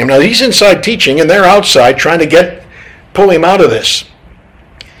 calling him. Now he's inside teaching, and they're outside trying to pull him out of this.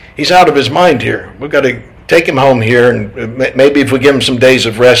 He's out of his mind here. We've got to take him home here, and maybe if we give him some days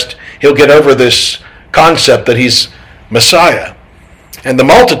of rest, he'll get over this concept that he's Messiah. And the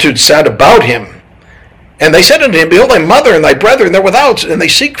multitude sat about him, and they said unto him, Behold, thy mother and thy brethren, they're without, and they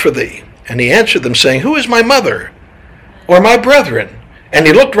seek for thee. And he answered them, saying, Who is my mother, or my brethren? And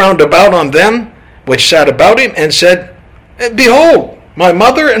he looked round about on them which sat about him, and said, Behold, my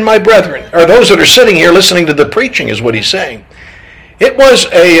mother and my brethren, or those that are sitting here listening to the preaching, is what he's saying. It was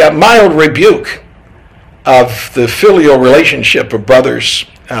a mild rebuke of the filial relationship of brothers,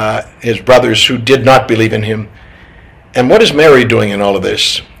 his brothers who did not believe in him. And what is Mary doing in all of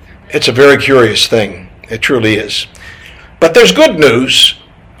this? It's a very curious thing. It truly is. But there's good news.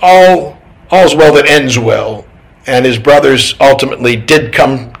 All's well that ends well. And his brothers ultimately did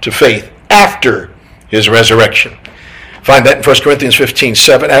come to faith after his resurrection. Find that in 1 Corinthians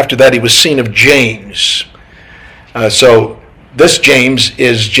 15:7. After that, he was seen of James. So this James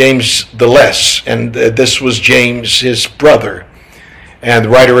is James the Less, and this was James, his brother, and the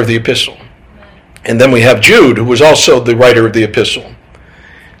writer of the epistle. And then we have Jude, who was also the writer of the epistle.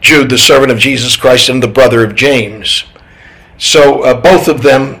 Jude, the servant of Jesus Christ and the brother of James. So both of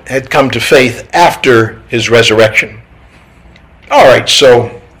them had come to faith after his resurrection. All right,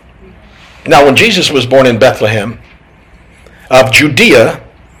 so now when Jesus was born in Bethlehem of Judea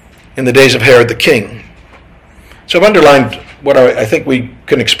in the days of Herod the king. So I've underlined what I think we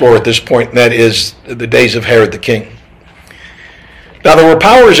can explore at this point, and that is the days of Herod the king. Now there were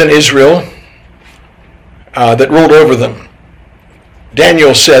powers in Israel that ruled over them.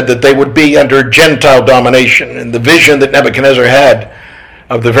 Daniel said that they would be under Gentile domination, and the vision that Nebuchadnezzar had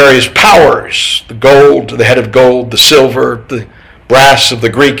of the various powers, the gold, the head of gold, the silver, the brass of the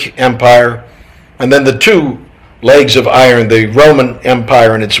Greek Empire, and then the two legs of iron, the Roman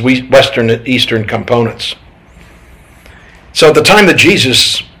Empire and its western and eastern components. So at the time that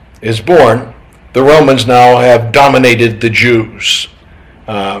Jesus is born, the Romans now have dominated the Jews.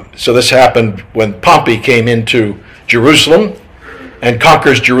 So this happened when Pompey came into Jerusalem and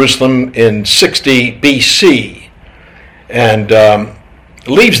conquers Jerusalem in 60 BC and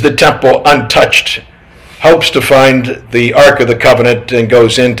leaves the temple untouched, hopes to find the Ark of the Covenant, and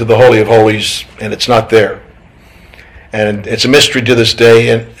goes into the Holy of Holies, and it's not there. And it's a mystery to this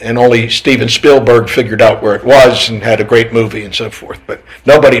day, and only Steven Spielberg figured out where it was and had a great movie and so forth. But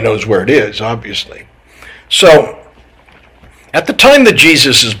nobody knows where it is, obviously. So, at the time that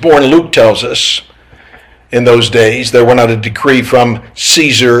Jesus is born, Luke tells us, in those days, there went out a decree from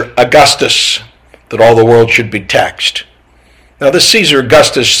Caesar Augustus that all the world should be taxed. Now, this Caesar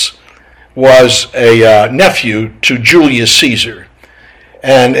Augustus was a nephew to Julius Caesar.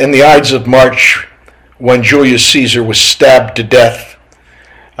 And in the Ides of March, when Julius Caesar was stabbed to death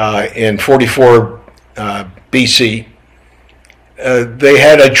in 44 BC, they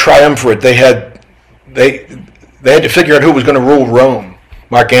had a triumvirate. They had to figure out who was going to rule Rome.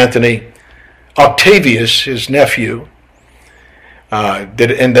 Mark Antony, Octavius, his nephew, and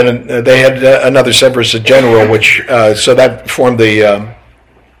then they had another Severus, a general, which so that formed the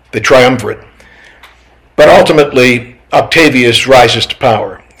triumvirate. But ultimately, Octavius rises to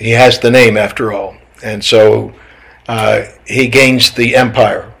power. He has the name, after all. And so he gains the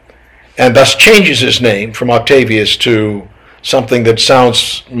empire and thus changes his name from Octavius to something that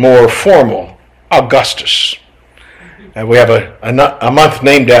sounds more formal, Augustus. And we have a month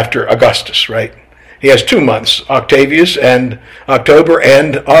named after Augustus, right? He has 2 months, Octavius and October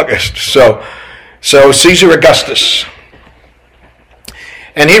and August. So Caesar Augustus.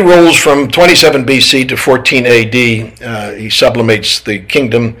 And he rules from 27 BC to 14 AD. He sublimates the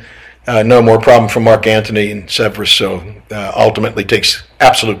kingdom. No more problem for Mark Antony and Severus, so ultimately takes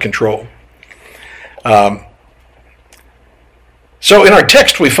absolute control. So in our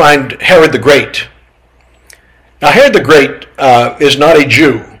text we find Herod the Great. Now Herod the Great is not a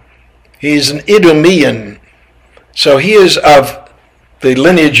Jew. He's an Idumean. So he is of the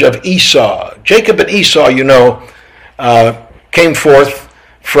lineage of Esau. Jacob and Esau, came forth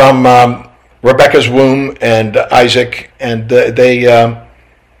from Rebekah's womb and Isaac, and they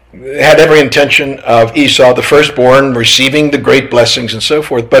had every intention of Esau, the firstborn, receiving the great blessings and so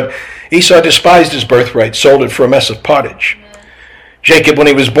forth. But Esau despised his birthright, sold it for a mess of pottage. Jacob, when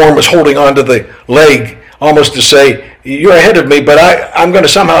he was born, was holding on to the leg almost to say, you're ahead of me, but I'm going to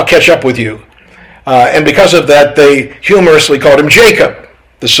somehow catch up with you. And because of that, they humorously called him Jacob,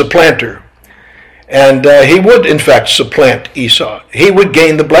 the supplanter. And he would, in fact, supplant Esau. He would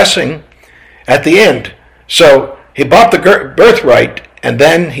gain the blessing at the end. So he bought the birthright, and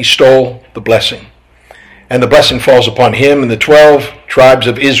then he stole the blessing. And the blessing falls upon him, and the 12 tribes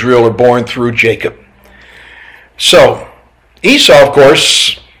of Israel are born through Jacob. So Esau, of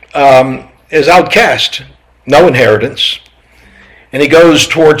course, is outcast, no inheritance. And he goes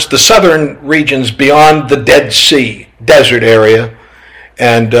towards the southern regions beyond the Dead Sea, desert area,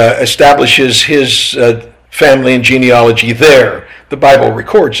 and establishes his family and genealogy there. The Bible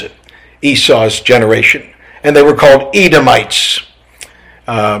records it, Esau's generation. And they were called Edomites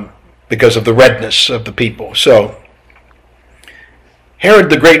because of the redness of the people. So Herod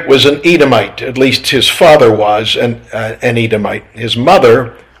the Great was an Edomite, at least his father was an Edomite. His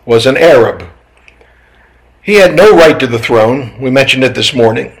mother was an Arab. He had no right to the throne. We mentioned it this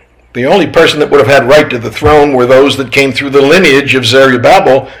morning. The only person that would have had right to the throne were those that came through the lineage of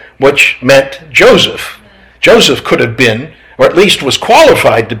Zerubbabel, which meant Joseph. Joseph could have been, or at least was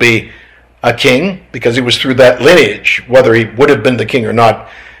qualified to be a king, because he was through that lineage. Whether he would have been the king or not,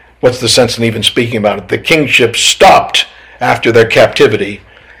 what's the sense in even speaking about it? The kingship stopped after their captivity,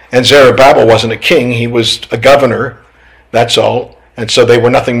 and Zerubbabel wasn't a king, he was a governor, that's all. And so they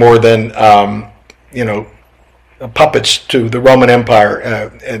were nothing more than, puppets to the Roman Empire.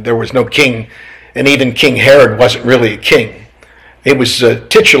 There was no king, and even King Herod wasn't really a king. He was a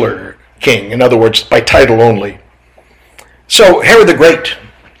titular king, in other words, by title only. So Herod the Great,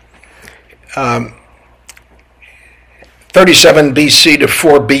 37 BC to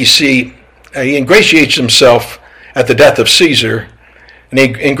 4 BC, he ingratiates himself at the death of Caesar, and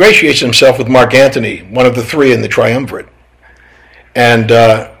he ingratiates himself with Mark Antony, one of the three in the triumvirate. And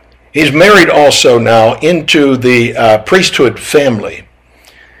he's married also now into the priesthood family.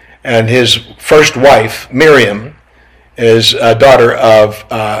 And his first wife, Miriam, is a daughter of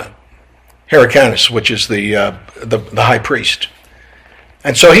Hyrcanus, which is the high priest.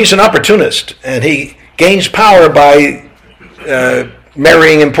 And so he's an opportunist, and he gains power by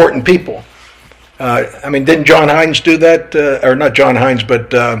marrying important people. Didn't John Hines do that? Or not John Hines, but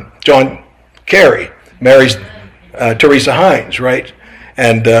John Kerry marries Teresa Hines, right?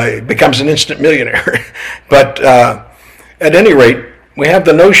 And becomes an instant millionaire. But at any rate, we have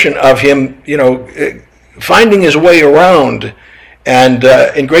the notion of him, finding his way around and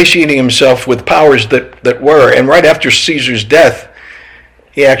ingratiating himself with powers that were. And right after Caesar's death,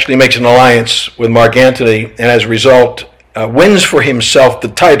 he actually makes an alliance with Mark Antony, and as a result, wins for himself the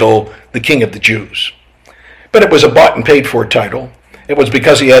title, the King of the Jews. But it was a bought and paid for title. It was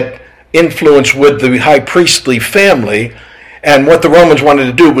because he had influence with the high priestly family, and what the Romans wanted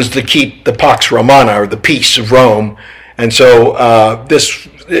to do was to keep the Pax Romana, or the peace of Rome. And so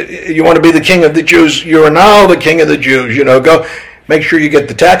you want to be the King of the Jews, you are now the King of the Jews. Go make sure you get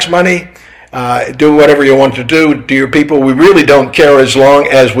the tax money, do whatever you want to do to your people. We really don't care as long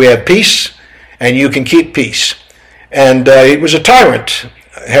as we have peace and you can keep peace. And he was a tyrant.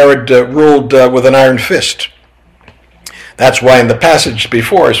 Herod ruled with an iron fist. That's why in the passage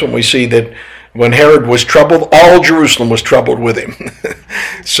before us, when we see that when Herod was troubled, all Jerusalem was troubled with him.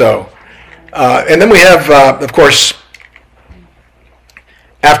 So, and then we have, of course,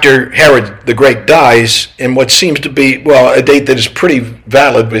 after Herod the Great dies, in what seems to be, a date that is pretty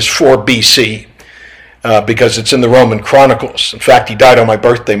valid is 4 BC, because it's in the Roman Chronicles. In fact, he died on my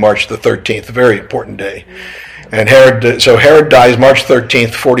birthday, March the 13th, a very important day. And Herod dies March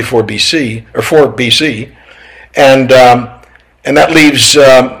 13th, 44 BC, or 4 BC, and that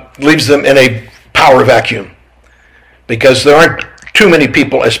leaves them in a power vacuum, because there aren't too many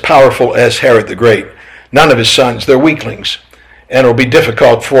people as powerful as Herod the Great. None of his sons, they're weaklings. And it'll be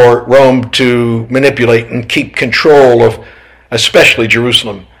difficult for Rome to manipulate and keep control of especially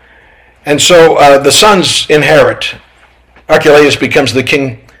Jerusalem. And so the sons inherit. Archelaus becomes the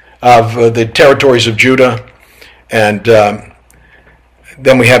king of the territories of Judah. And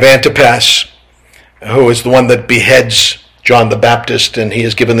then we have Antipas, who is the one that beheads John the Baptist, and he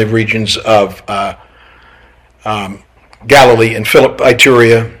is given the regions of Galilee and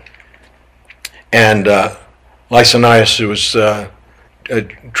Iturea, and Lysanias, who was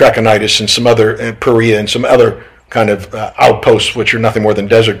Trachonitis, and some other, Perea, and some other kind of outposts, which are nothing more than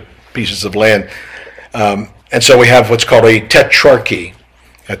desert pieces of land. And so we have what's called a tetrarchy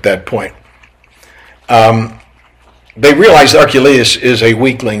at that point. They realize Archelaus is a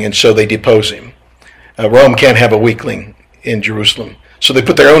weakling, and so they depose him. Rome can't have a weakling in Jerusalem. So they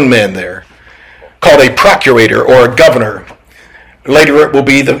put their own man there, called a procurator or a governor. Later it will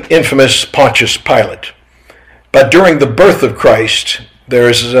be the infamous Pontius Pilate. But during the birth of Christ,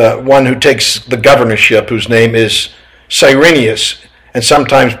 there's one who takes the governorship whose name is Cyrenius, and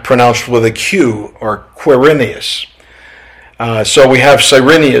sometimes pronounced with a Q, or Quirinius. So we have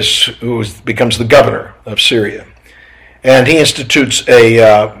Cyrenius, who becomes the governor of Syria. And he institutes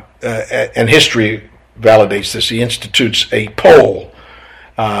and history validates this, he institutes a poll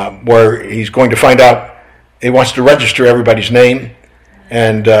where he's going to find out, he wants to register everybody's name,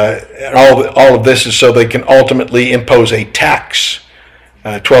 and all of this is so they can ultimately impose a tax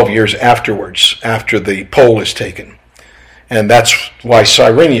 12 years afterwards, after the poll is taken. And that's why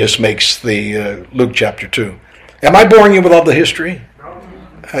Cyrenius makes the Luke chapter 2. Am I boring you with all the history?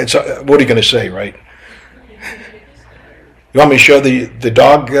 What are you going to say, right? You want me to show the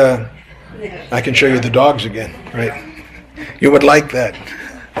dog? I can show you the dogs again, right? You would like that.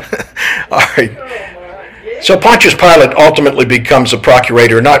 All right. So Pontius Pilate ultimately becomes a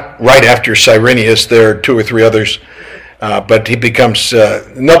procurator, not right after Cyrenius. There are 2 or 3 others. But he becomes,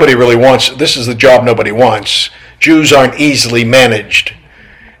 nobody really wants, this is the job nobody wants. Jews aren't easily managed.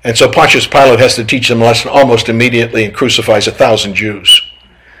 And so Pontius Pilate has to teach them a lesson almost immediately and crucifies 1,000 Jews.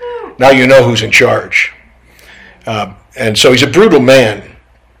 Now you know who's in charge. And so he's a brutal man.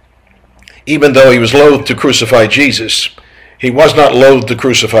 Even though he was loath to crucify Jesus, he was not loath to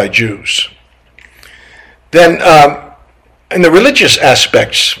crucify Jews. Then, in the religious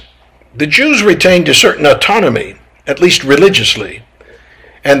aspects, the Jews retained a certain autonomy, at least religiously,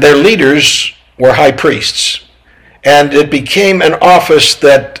 and their leaders were high priests. And it became an office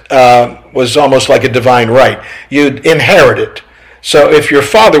that was almost like a divine right. You'd inherit it. So if your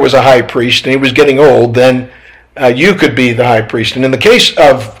father was a high priest and he was getting old, then you could be the high priest. And in the case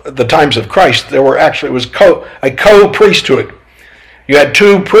of the times of Christ, there were actually, it was a co-priesthood. You had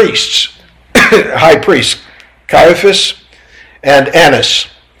 2 priests, high priests, Caiaphas and Annas.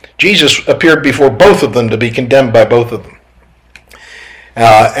 Jesus appeared before both of them to be condemned by both of them.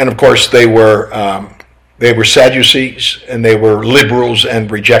 And of course, they were Sadducees, and they were liberals and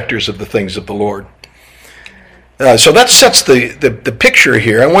rejectors of the things of the Lord. So that sets the picture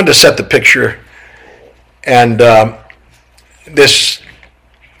here. I wanted to set the picture, and this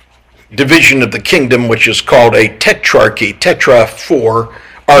division of the kingdom, which is called a tetrarchy, tetra 4,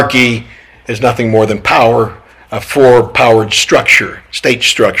 archy is nothing more than power, a 4-powered structure, state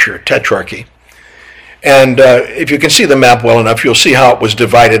structure, tetrarchy. And if you can see the map well enough, you'll see how it was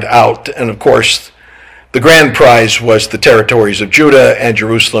divided out. And of course, the grand prize was the territories of Judah, and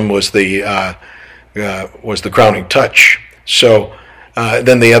Jerusalem was the crowning touch. So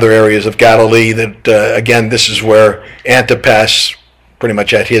then the other areas of Galilee, that again, this is where Antipas pretty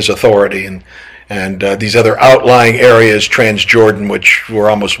much had his authority, and these other outlying areas, Transjordan, which were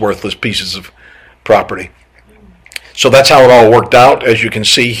almost worthless pieces of property. So that's how it all worked out. As you can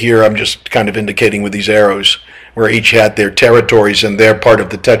see here, I'm just kind of indicating with these arrows where each had their territories and their part of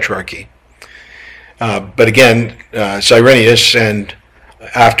the tetrarchy. But again, Cyrenius, and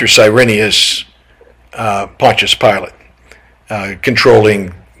after Cyrenius, Pontius Pilate, controlling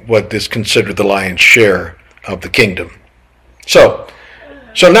what is considered the lion's share of the kingdom. So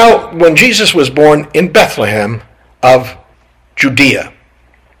now when Jesus was born in Bethlehem of Judea.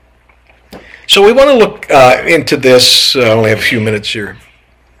 So we want to look into this. I only have a few minutes here.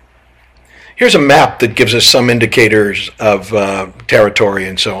 Here's a map that gives us some indicators of territory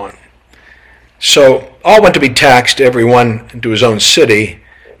and so on. So all went to be taxed, everyone into his own city.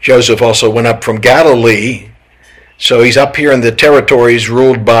 Joseph also went up from Galilee. So he's up here in the territories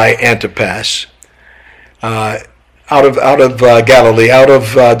ruled by Antipas. Out of Galilee, out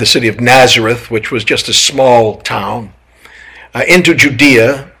of the city of Nazareth, which was just a small town, into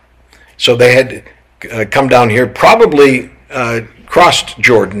Judea. So they had come down here, probably crossed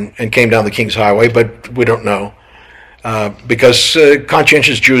Jordan and came down the King's Highway, but we don't know, because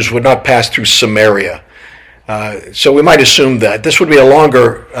conscientious Jews would not pass through Samaria. So we might assume that. This would be a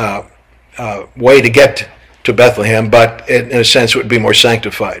longer way to get to Bethlehem, but in a sense it would be more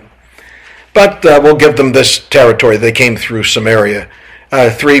sanctified. But we'll give them this territory. They came through Samaria,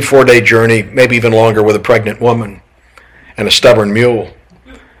 3-4 day journey, maybe even longer with a pregnant woman and a stubborn mule.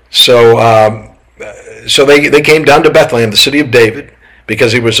 So they came down to Bethlehem, the city of David,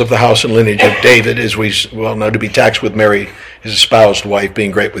 because he was of the house and lineage of David, as we well know, to be taxed with Mary, his espoused wife,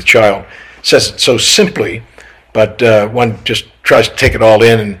 being great with child. It says it so simply, but one just tries to take it all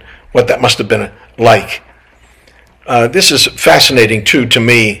in and what that must have been like. This is fascinating, too, to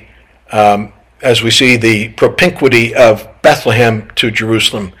me, as we see the propinquity of Bethlehem to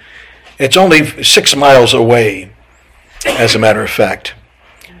Jerusalem. It's only 6 miles away, as a matter of fact.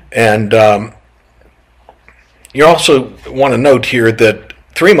 And you also want to note here that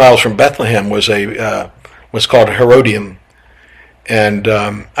 3 miles from Bethlehem was called Herodium, And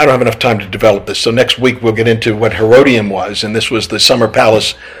I don't have enough time to develop this. So next week we'll get into what Herodium was, and this was the summer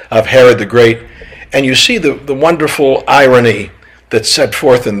palace of Herod the Great. And you see the wonderful irony that's set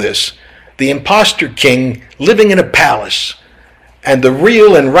forth in this. The impostor king living in a palace, and the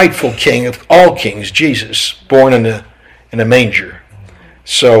real and rightful king of all kings, Jesus, born in a manger.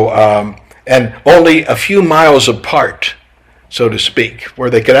 So, and only a few miles apart, so to speak, where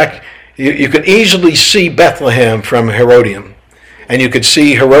they could you could easily see Bethlehem from Herodium. And you could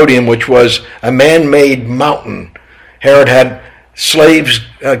see Herodium, which was a man-made mountain. Herod had slaves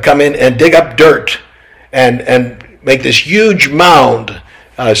come in and dig up dirt and make this huge mound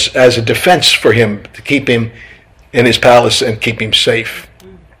as a defense for him, to keep him in his palace and keep him safe.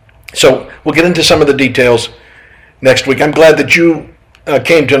 So we'll get into some of the details next week. I'm glad that you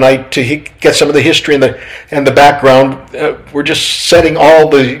came tonight to get some of the history and the background. We're just setting all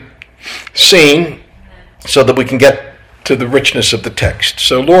the scene so that we can get to the richness of the text.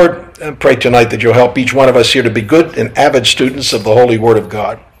 So Lord, I pray tonight that you'll help each one of us here to be good and avid students of the Holy Word of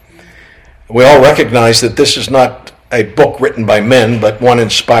God. We all recognize that this is not a book written by men, but one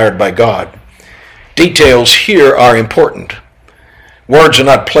inspired by God. Details here are important. Words are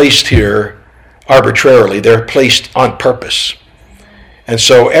not placed here arbitrarily. They're placed on purpose. And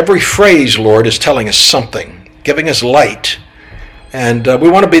so every phrase, Lord, is telling us something, giving us light. And we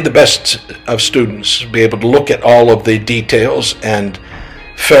want to be the best of students, be able to look at all of the details and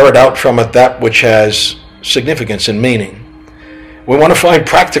ferret out from it that which has significance and meaning. We want to find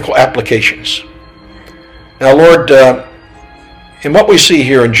practical applications. Now, Lord, in what we see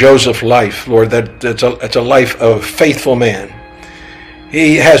here in Joseph's life, Lord, that it's a life of faithful man.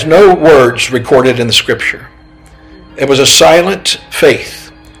 He has no words recorded in the Scripture. It was a silent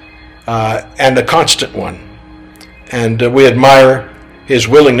faith and a constant one. And we admire his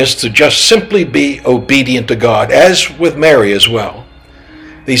willingness to just simply be obedient to God, as with Mary as well.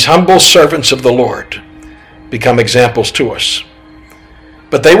 These humble servants of the Lord become examples to us.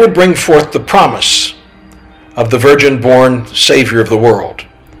 But they would bring forth the promise of the virgin-born Savior of the world.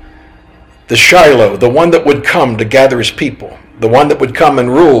 The Shiloh, the one that would come to gather his people, the one that would come and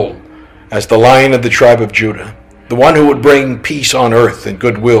rule as the Lion of the tribe of Judah, the one who would bring peace on earth and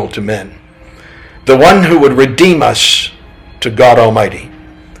goodwill to men. The one who would redeem us to God Almighty.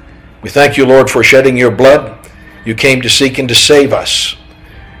 We thank you, Lord, for shedding your blood. You came to seek and to save us.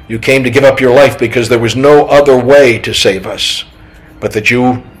 You came to give up your life because there was no other way to save us, but that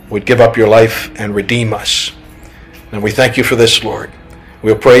you would give up your life and redeem us. And we thank you for this, Lord.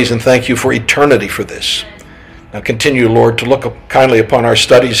 We'll praise and thank you for eternity for this. Now continue, Lord, to look kindly upon our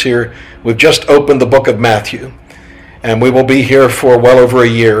studies here. We've just opened the book of Matthew, and we will be here for well over a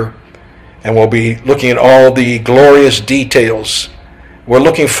year. And we'll be looking at all the glorious details. We're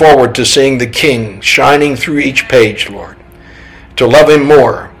looking forward to seeing the King shining through each page, Lord, to love him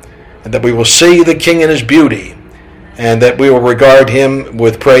more, and that we will see the King in his beauty, and that we will regard him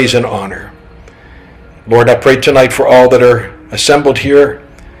with praise and honor. Lord, I pray tonight for all that are assembled here,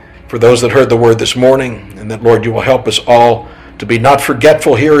 for those that heard the word this morning, and that, Lord, you will help us all to be not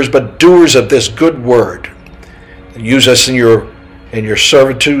forgetful hearers, but doers of this good word. And use us in your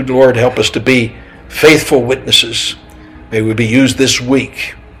servitude, Lord. Help us to be faithful witnesses. May we be used this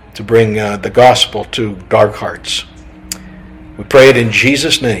week to bring the gospel to dark hearts. We pray it in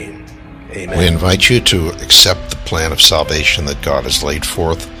Jesus' name. Amen. We invite you to accept the plan of salvation that God has laid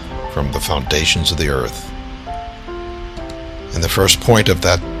forth from the foundations of the earth. And the first point of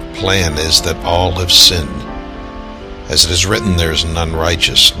that plan is that all have sinned. As it is written, there is none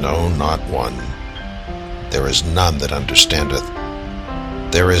righteous, no, not one. There is none that understandeth.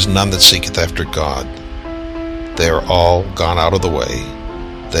 There is none that seeketh after God. They are all gone out of the way.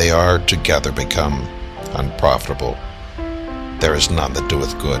 They are together become unprofitable. There is none that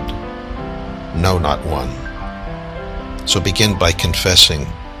doeth good. No, not one. So begin by confessing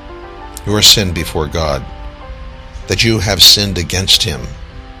your sin before God, that you have sinned against him.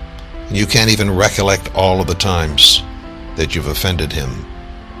 And you can't even recollect all of the times that you've offended him.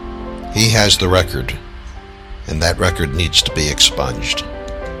 He has the record, and that record needs to be expunged.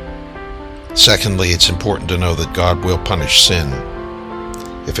 Secondly, it's important to know that God will punish sin.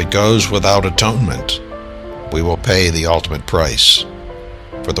 If it goes without atonement, we will pay the ultimate price.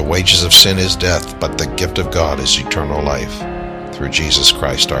 For the wages of sin is death, but the gift of God is eternal life through Jesus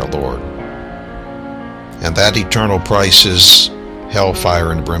Christ our Lord. And that eternal price is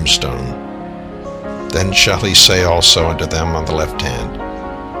hellfire and brimstone. Then shall he say also unto them on the left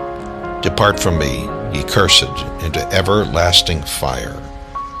hand, Depart from me, ye cursed, into everlasting fire,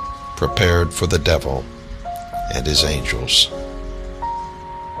 prepared for the devil and his angels.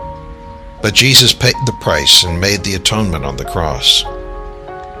 But Jesus paid the price and made the atonement on the cross.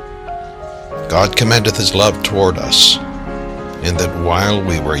 God commendeth his love toward us, in that while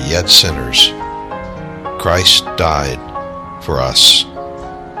we were yet sinners, Christ died for us.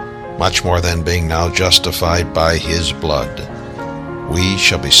 Much more than, being now justified by his blood, we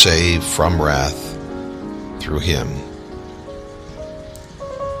shall be saved from wrath through him.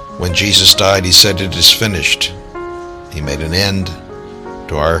 When Jesus died, he said, "It is finished." He made an end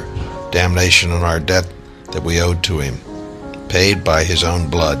to our damnation and our debt that we owed to him, paid by his own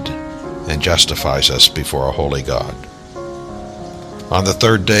blood, and justifies us before a holy God. On the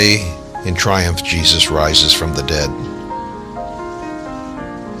third day, in triumph, Jesus rises from the dead.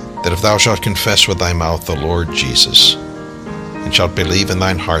 That if thou shalt confess with thy mouth the Lord Jesus, and shalt believe in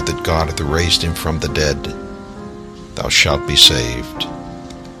thine heart that God hath raised him from the dead, thou shalt be saved.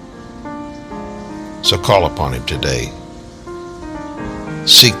 So call upon him today.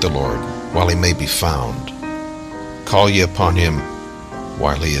 Seek the Lord while he may be found. Call ye upon him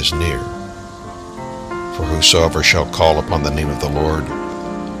while he is near. For whosoever shall call upon the name of the Lord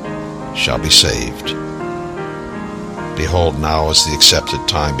shall be saved. Behold, now is the accepted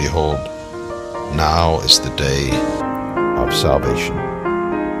time. Behold, now is the day of salvation.